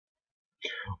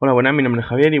Hola, buenas, mi nombre es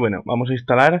Javier y vamos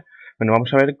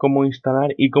a ver cómo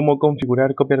instalar y cómo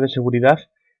configurar copias de seguridad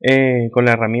con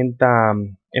la herramienta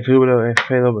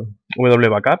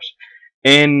fwbackups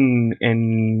en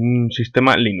un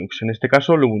sistema Linux, en este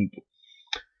caso el Ubuntu.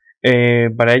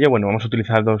 Para ello, vamos a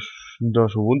utilizar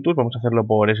dos Ubuntu, vamos a hacerlo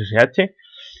por SSH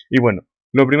y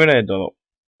lo primero de todo,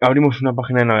 abrimos una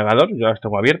página de navegador, yo las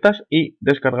tengo abiertas y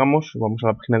descargamos, vamos a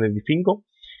la página de D5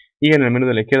 y en el menú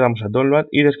de la izquierda vamos a Download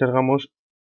y descargamos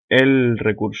el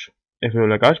recurso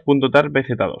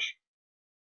fwbackups.tar-bz2.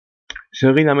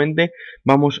 Seguidamente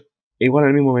vamos, igual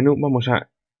al mismo menú, vamos a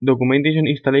Documentation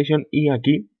Installation y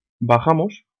aquí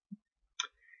bajamos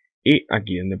y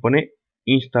aquí donde pone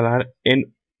instalar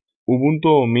en Ubuntu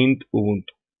o Mint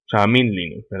Ubuntu, o sea Mint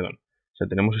Linux, perdón. O sea,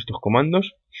 tenemos estos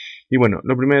comandos y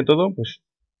lo primero de todo, pues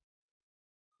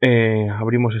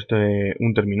abrimos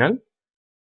un terminal.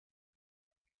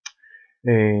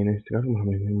 En este caso vamos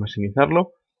a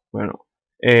maximizarlo. Lo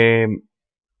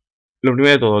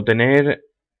primero de todo, tener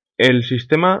el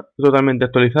sistema totalmente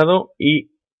actualizado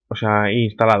y,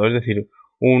 instalado, es decir,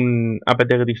 un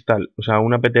apt-get install,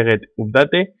 un apt-get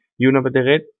update y un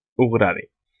apt-get upgrade.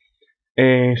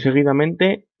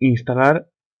 Seguidamente, instalar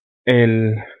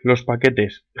los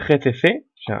paquetes gcc,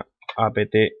 o sea,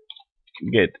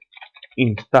 apt-get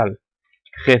install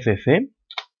gcc,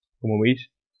 como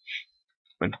veis.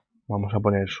 Vamos a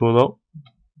poner sudo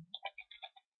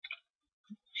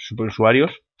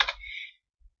superusuarios,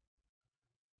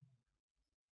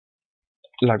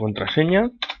 la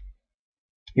contraseña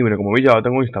y como veis ya lo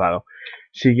tengo instalado.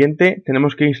 Siguiente,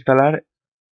 tenemos que instalar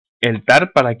el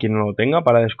tar para quien no lo tenga,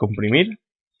 para descomprimir,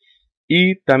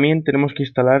 y también tenemos que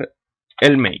instalar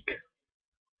el make.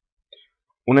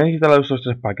 Una vez instalados estos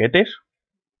tres paquetes,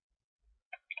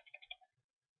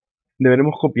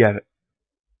 deberemos copiar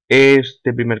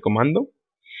este primer comando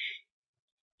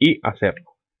y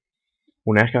hacerlo.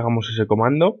 Una vez que hagamos ese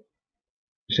comando,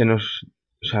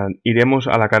 iremos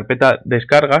a la carpeta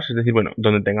descargas, es decir,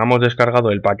 donde tengamos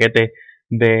descargado el paquete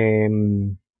de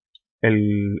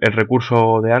el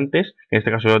recurso de antes. En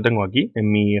este caso yo lo tengo aquí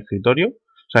en mi escritorio,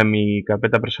 o sea, en mi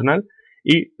carpeta personal,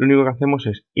 y lo único que hacemos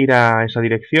es ir a esa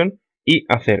dirección y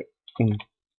hacer un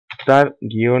tar-xvf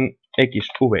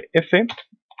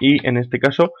y en este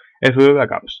caso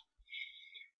fwbackups.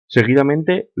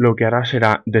 Seguidamente lo que hará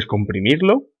será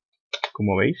descomprimirlo,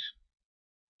 como veis.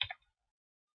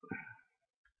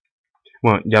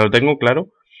 Ya lo tengo,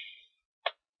 claro.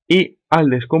 Y al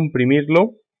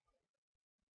descomprimirlo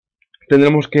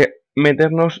tendremos que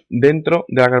meternos dentro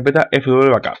de la carpeta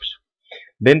fwbackups.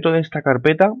 Dentro de esta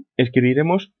carpeta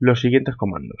escribiremos los siguientes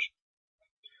comandos.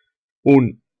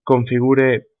 Un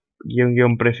configure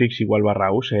 --prefix igual /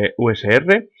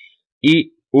 usr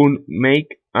y un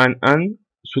make and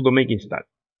sudo make install.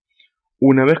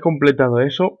 Una vez completado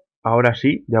eso, ahora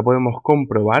sí, ya podemos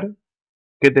comprobar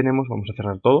que tenemos, vamos a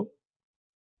cerrar todo,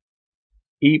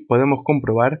 y podemos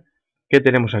comprobar que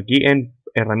tenemos aquí en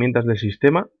herramientas del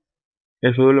sistema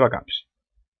el fwbackups.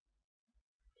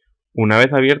 Una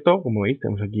vez abierto, como veis,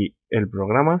 tenemos aquí el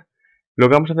programa. Lo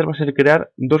que vamos a hacer va a ser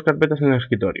crear dos carpetas en el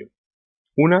escritorio.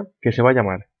 Una que se va a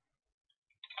llamar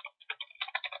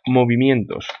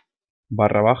movimientos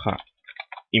 _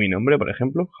 y mi nombre, por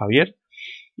ejemplo, Javier.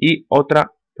 Y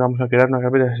otra que vamos a crear una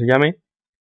carpeta que se llame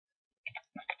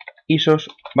isos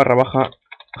 _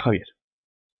 Javier.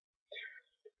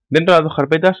 Dentro de las dos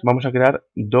carpetas vamos a crear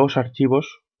dos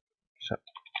archivos, o sea,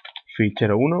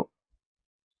 fichero 1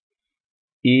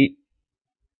 y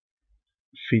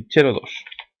fichero 2.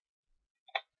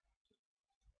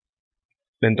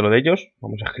 Dentro de ellos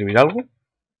vamos a escribir algo,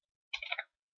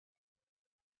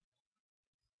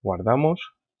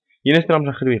 guardamos y en este no vamos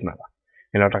a escribir nada.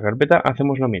 En la otra carpeta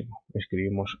hacemos lo mismo,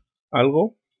 escribimos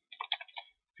algo,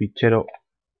 fichero,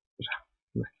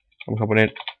 vamos a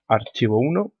poner archivo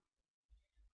 1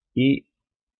 y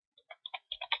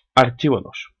archivo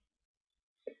 2.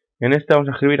 En este vamos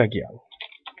a escribir aquí algo.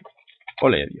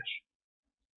 Ole Dios.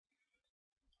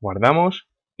 Guardamos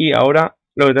y ahora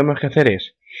lo que tenemos que hacer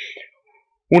es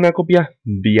una copia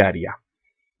diaria.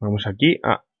 Vamos aquí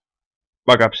a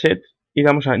Backup Set y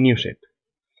damos a New Set.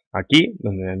 Aquí,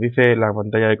 donde nos dice la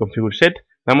pantalla de Configure Set,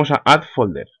 damos a Add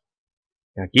Folder.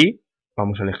 Aquí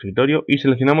vamos al escritorio y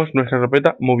seleccionamos nuestra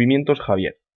carpeta Movimientos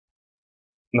Javier.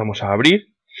 Vamos a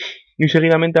abrir y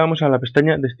seguidamente vamos a la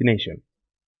pestaña Destination.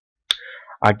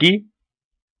 Aquí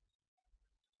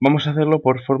vamos a hacerlo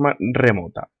por forma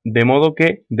remota, de modo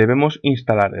que debemos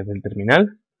instalar desde el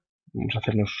terminal. Vamos a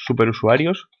hacernos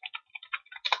superusuarios.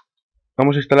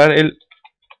 Vamos a instalar el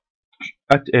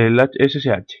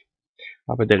SSH.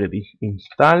 apt-get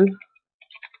install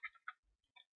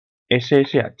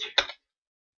SSH.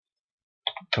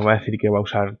 nos va a decir que va a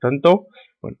usar tanto.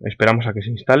 Bueno, esperamos a que se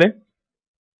instale.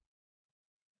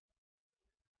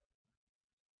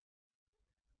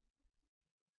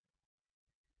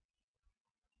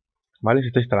 ¿Vale? Se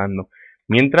está instalando.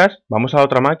 Mientras, vamos a la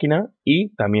otra máquina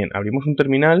y también abrimos un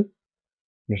terminal,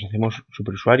 nos hacemos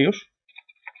superusuarios,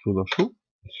 sudo su,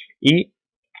 y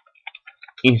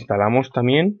instalamos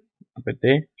también apt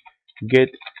get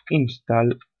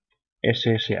install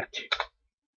ssh.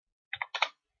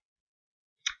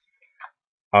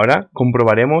 Ahora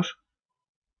comprobaremos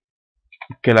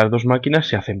que las dos máquinas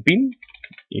se hacen pin.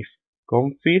 If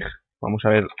config, vamos a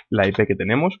ver la IP que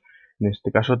tenemos. En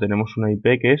este caso tenemos una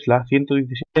IP que es la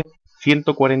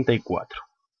 117.144.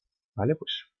 ¿Vale?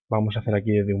 Pues vamos a hacer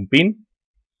aquí desde un pin.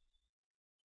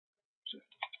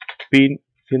 Pin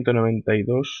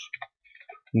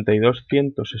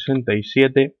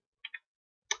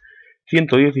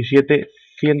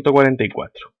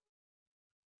 192.167.117.144.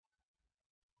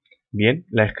 Bien,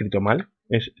 la he escrito mal.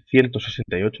 Es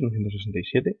 168, no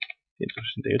 167.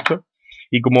 168.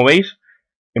 Y como veis,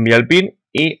 envía el pin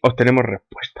y obtenemos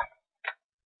respuesta.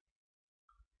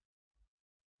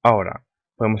 Ahora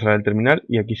podemos cerrar el terminal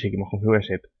y aquí seguimos con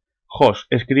fwbset. Host,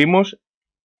 escribimos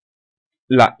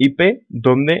la IP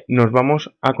donde nos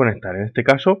vamos a conectar. En este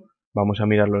caso, vamos a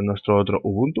mirarlo en nuestro otro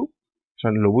Ubuntu. O sea,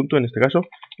 en el Ubuntu en este caso,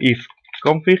 if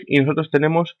config, y nosotros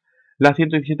tenemos la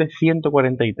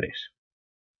 117.143.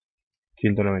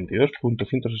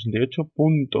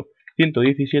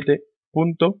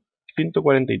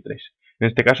 192.168.117.143. En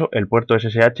este caso, el puerto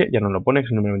SSH ya nos lo pone,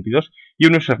 es el número 22, y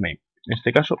un username. En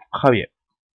este caso, Javier.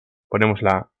 Ponemos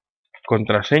la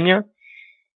contraseña, en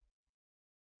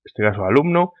este caso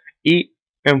alumno, y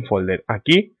en folder.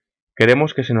 Aquí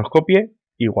queremos que se nos copie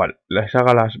igual, les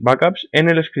haga las backups en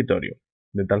el escritorio.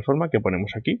 De tal forma que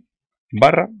ponemos aquí,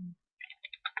 barra,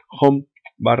 home,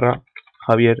 barra,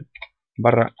 Javier,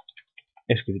 barra,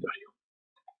 escritorio.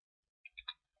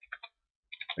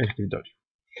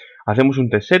 Hacemos un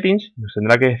test settings, nos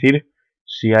tendrá que decir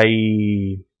si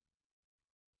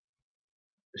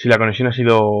la conexión ha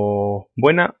sido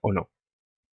buena o no.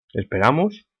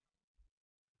 Esperamos.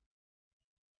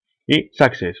 Y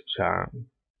success, o sea,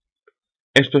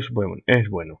 esto es bueno.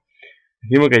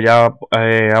 Decimos que ya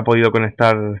ha podido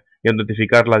conectar y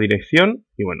autentificar la dirección.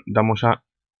 Y bueno, damos a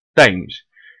times.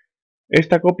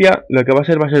 Esta copia lo que va a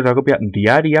ser una copia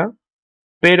diaria,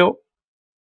 pero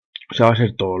o sea, va a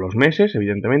ser todos los meses,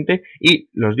 evidentemente, y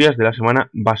los días de la semana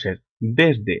va a ser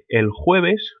desde el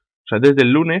jueves, o sea, desde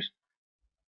el lunes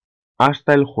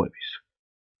hasta el jueves.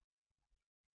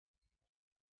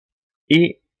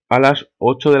 Y a las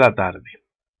 8 de la tarde.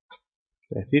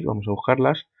 Es decir, vamos a buscar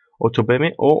las 8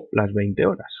 pm o las 20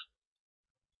 horas.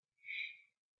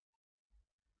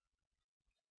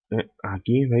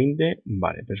 Aquí 20,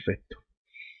 vale, perfecto.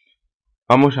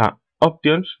 Vamos a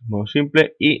Options, modo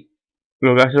simple, y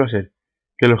lo que va a ser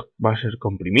que va a ser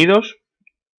comprimidos.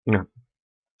 No.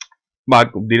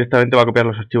 Directamente va a copiar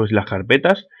los archivos y las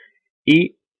carpetas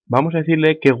y vamos a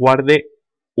decirle que guarde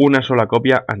una sola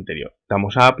copia anterior.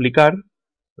 Damos a aplicar.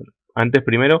 Antes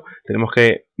primero tenemos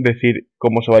que decir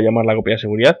cómo se va a llamar la copia de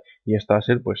seguridad y esta va a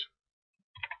ser pues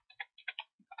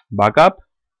backup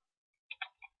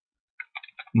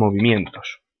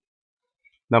movimientos.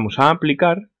 Damos a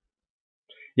aplicar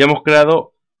y hemos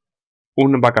creado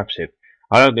un backup set.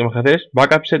 Ahora lo que tenemos que hacer es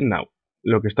backup set now.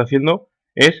 Lo que está haciendo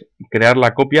es crear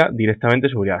la copia directamente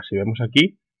de seguridad. Si vemos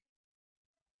aquí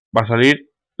va a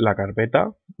salir la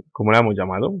carpeta como la hemos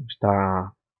llamado.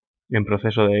 Está en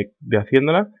proceso de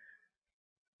haciéndola.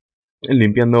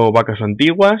 Limpiando backups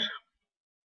antiguas.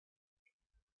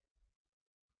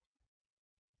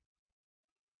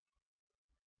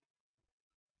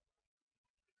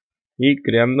 Y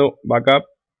creando backup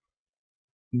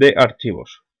de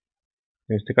archivos.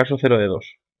 En este caso 0 de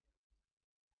 2.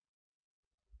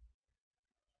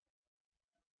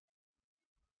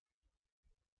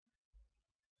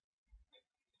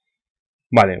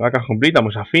 Vale, backup complete,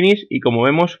 vamos a finish y como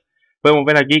vemos, podemos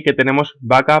ver aquí que tenemos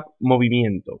backup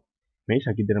movimiento. ¿Veis?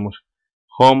 Aquí tenemos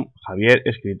home, Javier,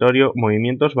 escritorio,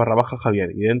 movimientos, barra baja,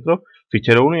 Javier. Y dentro,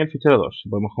 fichero 1 y el fichero 2. Si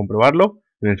podemos comprobarlo,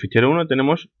 en el fichero 1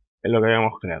 tenemos lo que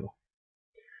habíamos creado.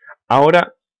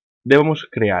 Ahora debemos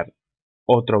crear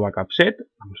otro backup set.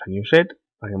 Vamos a new set,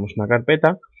 hagamos una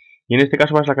carpeta. Y en este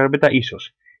caso va a ser la carpeta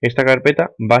ISOs. Esta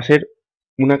carpeta va a ser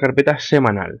una carpeta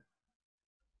semanal.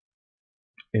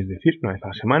 Es decir, una vez a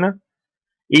la semana.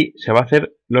 Y se va a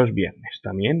hacer los viernes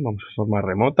también. Vamos a forma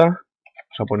remota.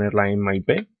 Vamos a ponerla en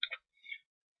MyIP.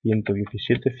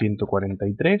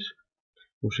 117.143.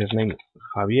 Username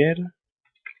Javier.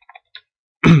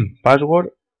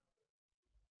 Password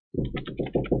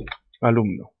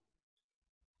alumno.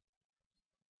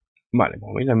 Vale,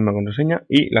 como veis, la misma contraseña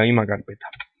y la misma carpeta.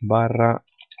 Barra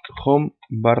home,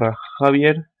 barra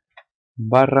Javier,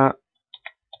 barra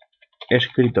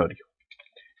escritorio.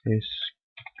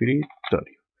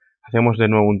 Hacemos de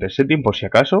nuevo un test setting por si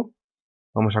acaso.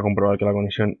 Vamos a comprobar que la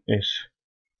conexión es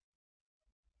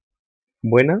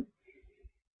buena.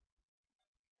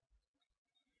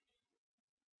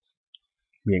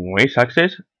 Bien, como veis,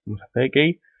 access, vamos a hacer OK.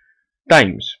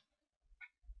 Times.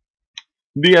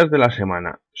 Días de la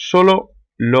semana. Solo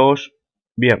los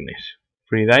viernes.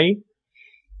 Friday.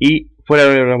 Y fuera de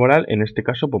horario laboral, en este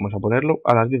caso, vamos a ponerlo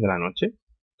a las 10 de la noche.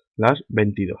 Las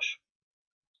 22.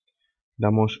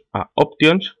 Damos a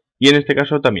Options. Y en este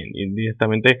caso también,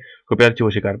 directamente copiar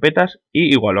archivos y carpetas.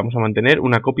 Y igual, vamos a mantener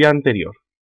una copia anterior.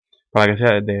 Para que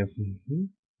sea de...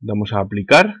 Damos a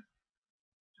aplicar.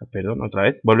 Perdón, otra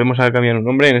vez. Volvemos a cambiar un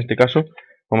nombre. En este caso,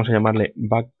 vamos a llamarle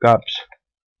backups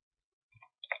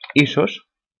ISOs.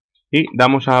 Y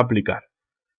damos a aplicar.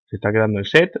 Se está quedando el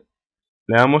set.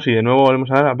 Le damos y de nuevo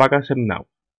volvemos a dar a backup set now.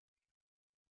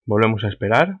 Volvemos a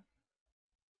esperar.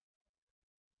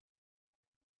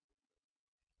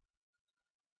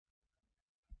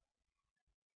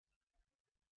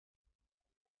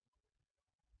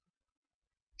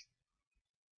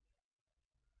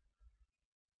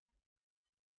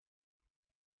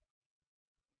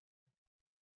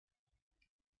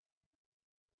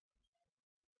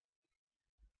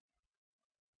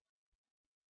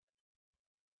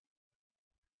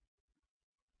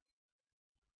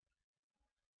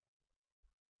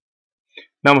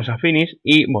 Damos a Finish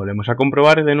y volvemos a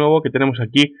comprobar de nuevo que tenemos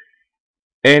aquí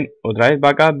en otra vez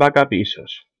backup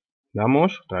ISOs.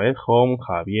 Damos otra vez Home,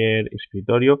 Javier,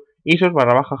 escritorio, ISOs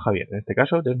barra baja Javier. En este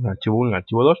caso tenemos un archivo 1 y un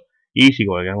archivo 2 y si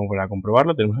queremos volver a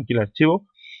comprobarlo tenemos aquí el archivo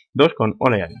 2 con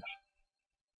hola y adiós.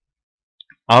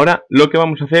 Ahora lo que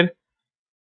vamos a hacer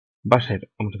va a ser,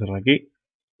 vamos a hacerlo aquí,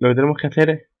 lo que tenemos que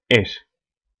hacer es...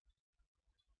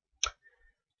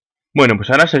 Bueno, pues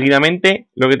ahora seguidamente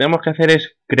lo que tenemos que hacer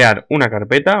es crear una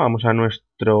carpeta. Vamos a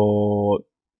nuestro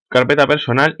carpeta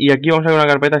personal y aquí vamos a crear una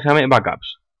carpeta que se llame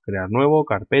backups. Crear nuevo,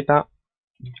 carpeta,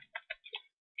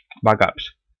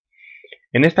 backups.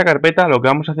 En esta carpeta lo que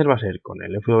vamos a hacer va a ser con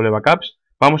el fwbackups,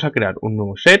 vamos a crear un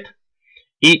nuevo set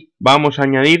y vamos a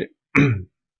añadir,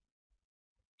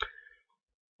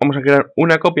 vamos a crear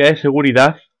una copia de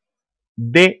seguridad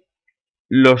de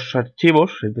los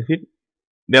archivos, es decir,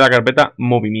 de la carpeta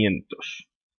movimientos.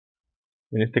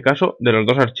 En este caso, de los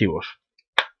dos archivos.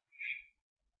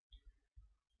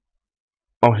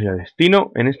 Vamos a ir a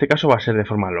destino. En este caso va a ser de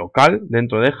forma local,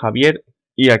 dentro de Javier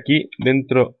y aquí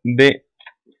dentro de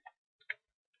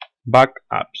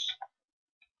backups.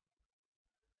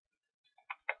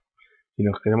 Si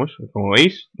nos queremos, como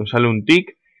veis, nos sale un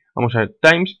tick. Vamos a ver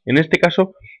times. En este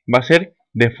caso va a ser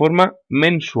de forma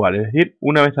mensual, es decir,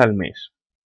 una vez al mes.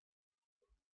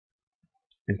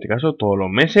 En este caso, todos los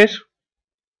meses.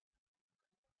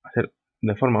 Va a ser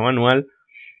de forma manual.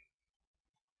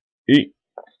 Y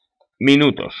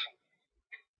minutos.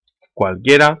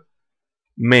 Cualquiera.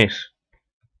 Mes.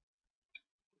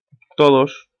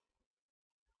 Todos.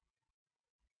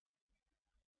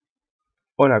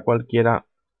 Hora cualquiera.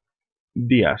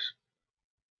 Días.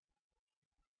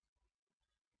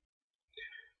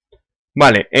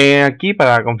 Vale, aquí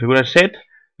para configurar set,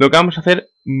 lo que vamos a hacer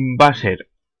va a ser,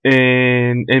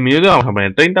 en el minuto vamos a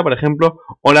poner 30, por ejemplo,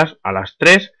 horas a las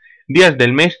 3, días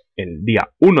del mes, el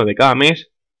día 1 de cada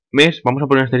mes, vamos a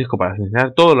poner este disco para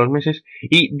seleccionar todos los meses,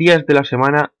 y días de la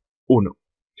semana 1.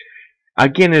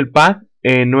 Aquí en el path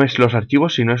no es los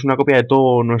archivos, sino es una copia de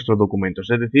todos nuestros documentos,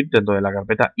 es decir, tanto de la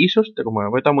carpeta ISOs como de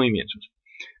la carpeta movimientos.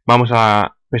 Vamos a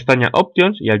la pestaña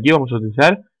Options y aquí vamos a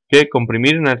utilizar que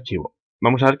comprimir un archivo.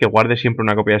 Vamos a ver que guarde siempre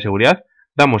una copia de seguridad.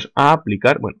 Damos a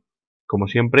aplicar. Bueno, como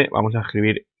siempre, vamos a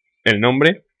escribir el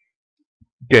nombre,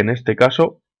 que en este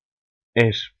caso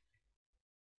es...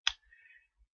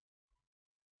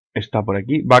 Está por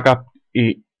aquí, backup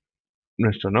y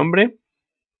nuestro nombre.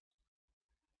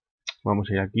 Vamos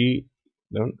a ir aquí,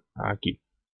 aquí.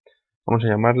 Vamos a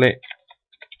llamarle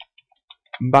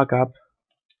backup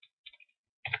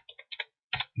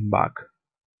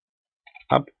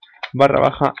barra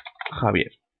baja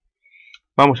Javier.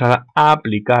 Vamos a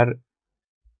aplicar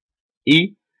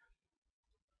y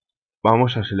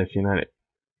vamos a seleccionar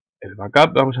el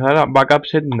backup. Vamos a dar a backup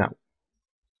set now.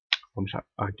 Vamos a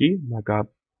aquí,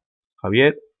 backup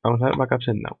Javier. Vamos a dar backup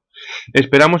set now.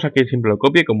 Esperamos a que siempre lo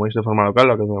copie, como es de forma local,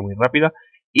 lo que es muy rápida.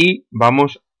 Y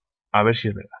vamos a ver si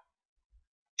es verdad.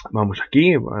 Vamos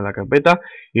aquí a la carpeta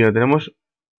y lo tenemos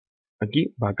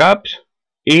aquí, backups.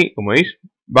 Y como veis,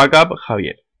 backup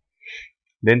Javier.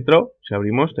 Dentro, si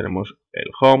abrimos, tenemos el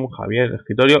home, Javier, el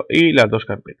escritorio y las dos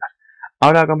carpetas.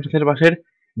 Ahora lo que vamos a hacer va a ser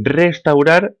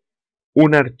restaurar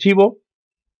un archivo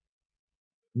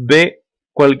de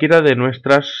cualquiera de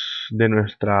nuestras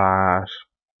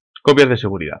copias de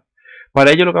seguridad.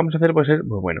 Para ello lo que vamos a hacer va a ser,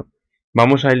 pues bueno,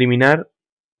 vamos a eliminar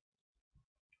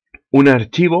un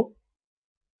archivo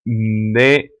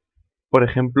de, por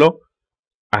ejemplo,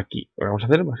 aquí. Lo que vamos a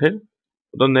hacer va a ser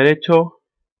botón derecho,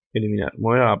 eliminar,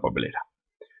 mover a la papelera.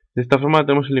 De esta forma lo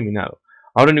tenemos eliminado.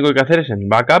 Ahora lo único que hay que hacer es en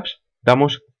backups,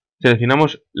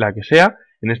 seleccionamos la que sea,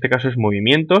 en este caso es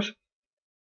movimientos,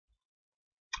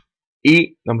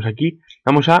 y vamos aquí,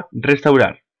 vamos a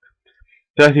restaurar.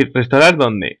 Te va a decir, ¿restaurar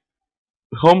dónde?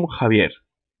 Home Javier.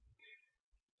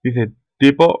 Dice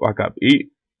tipo backup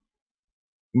y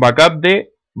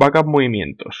backup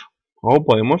movimientos. O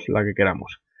podemos la que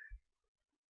queramos.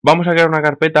 Vamos a crear una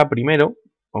carpeta primero.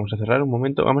 Vamos a cerrar un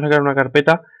momento. Vamos a crear una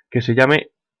carpeta que se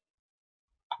llame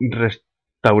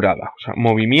restaurada. O sea,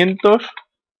 movimientos.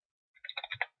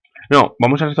 No,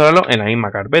 vamos a restaurarlo en la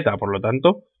misma carpeta. Por lo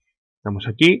tanto, damos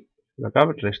aquí,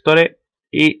 backup, restore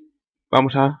y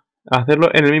vamos a hacerlo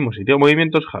en el mismo sitio.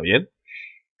 Movimientos Javier.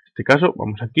 En este caso,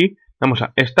 vamos aquí, vamos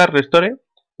a start restore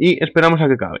y esperamos a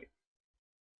que acabe.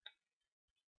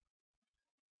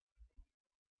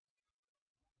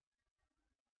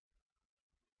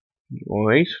 Como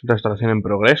veis, restauración en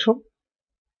progreso.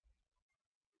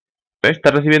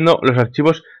 Está recibiendo los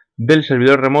archivos del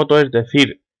servidor remoto, es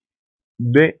decir,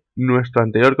 de nuestra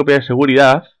anterior copia de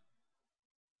seguridad.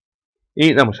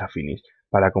 Y damos a finish.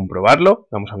 Para comprobarlo,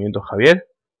 damos a movimientos Javier.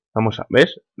 Vamos a,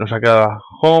 ¿ves? Nos ha quedado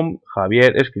home,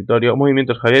 Javier, escritorio,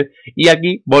 movimientos Javier. Y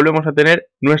aquí volvemos a tener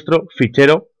nuestro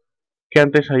fichero que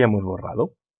antes habíamos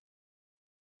borrado.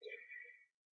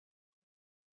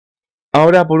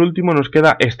 Ahora, por último, nos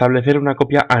queda establecer una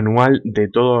copia anual de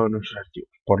todos nuestros archivos.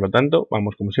 Por lo tanto,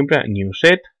 vamos como siempre a New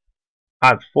Set,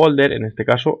 Add Folder, en este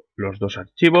caso los dos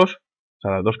archivos, o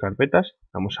sea, las dos carpetas.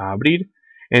 Vamos a abrir.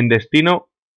 En destino,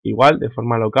 igual, de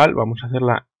forma local, vamos a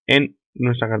hacerla en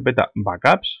nuestra carpeta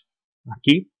Backups,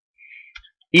 aquí.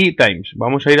 Y Times,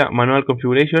 vamos a ir a Manual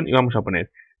Configuration y vamos a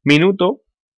poner minuto.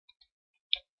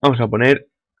 Vamos a poner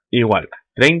igual,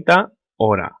 30,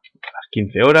 hora, las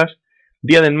 15 horas.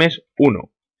 Día del mes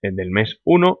 1, el del mes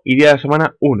 1 y día de la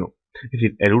semana 1. Es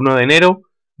decir, el 1 de enero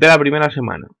de la primera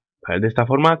semana. De esta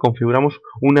forma configuramos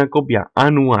una copia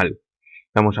anual.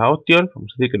 Damos a Options,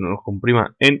 vamos a decir que no nos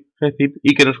comprima en gzip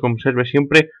y que nos conserve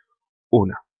siempre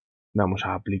una. Damos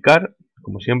a aplicar,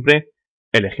 como siempre,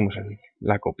 elegimos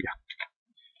la copia.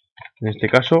 En este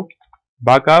caso,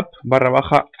 backup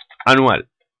 / anual.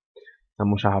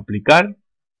 Damos a aplicar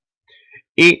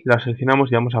y la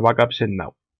seleccionamos y damos a Backup Send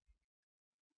Now.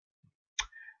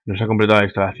 Nos ha completado la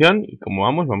instalación y como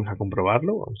vamos a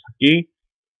comprobarlo. Vamos aquí,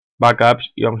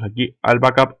 backups y vamos aquí al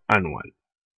backup anual.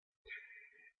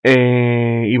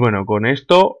 Y bueno, con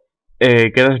esto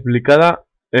queda explicada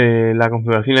la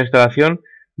configuración y la instalación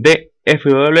de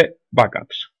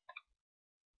fwbackups.